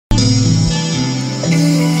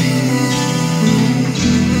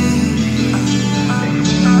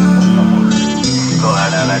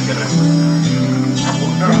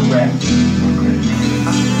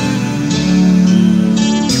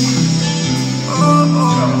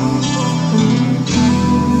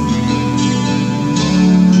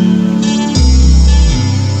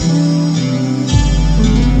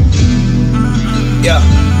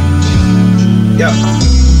Yeah.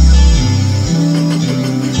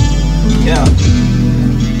 Yeah.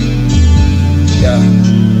 Yeah.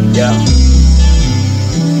 Yeah.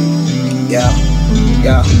 Yeah.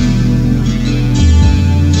 Yeah.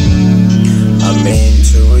 I'm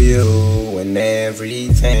into you and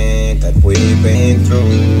everything that we've been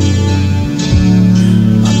through.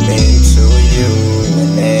 I'm into you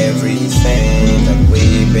and everything that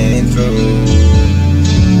we've been through.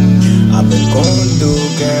 I've been going through,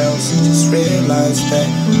 girls, just realized that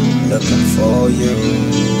I'm looking for you.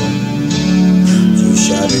 You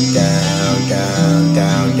shut it down, down,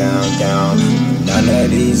 down, down, down. None of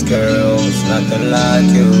these girls, nothing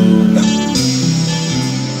like you.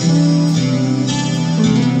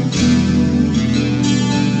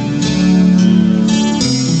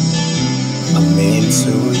 I'm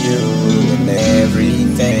into you and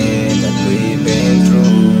everything that we've been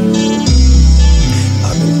through.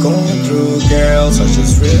 I've been going through, girls, I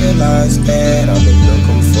just realized that I've been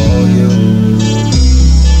looking for you.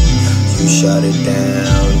 You shut it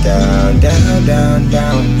down, down, down, down,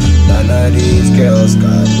 down. None of these girls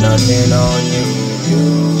got nothing on you,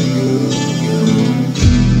 you.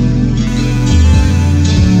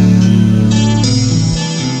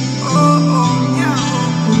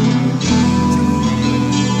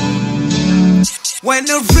 When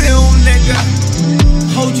a real nigga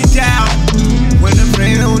hold you down, when a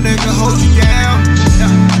real nigga hold you down,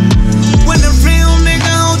 when a real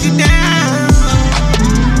nigga hold you down,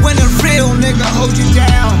 when a real nigga hold you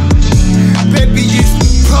down, baby, you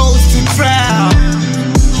supposed to drown.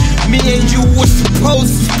 Me and you were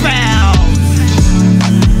supposed to spouse.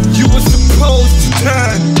 You were supposed to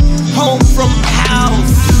turn home from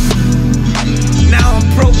house. Now I'm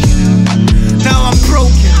broken. Now I'm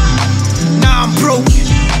broken. Now I'm broken,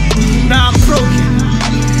 now I'm broken.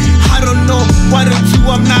 I don't know what to do,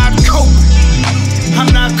 I'm not coping.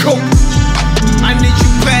 I'm not coping. I need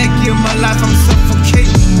you back in my life, I'm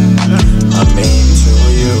suffocating. I'm into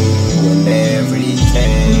you and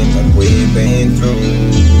everything that we've been through.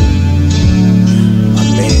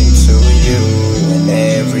 I'm into you and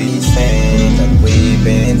everything that we've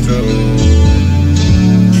been through.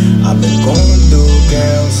 I've been going through,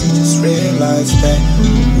 girls, just realized that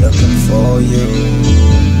I'm looking for you.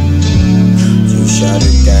 You shut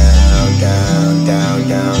it down, down, down,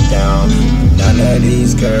 down, down. None of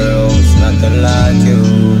these girls, nothing like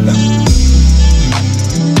you.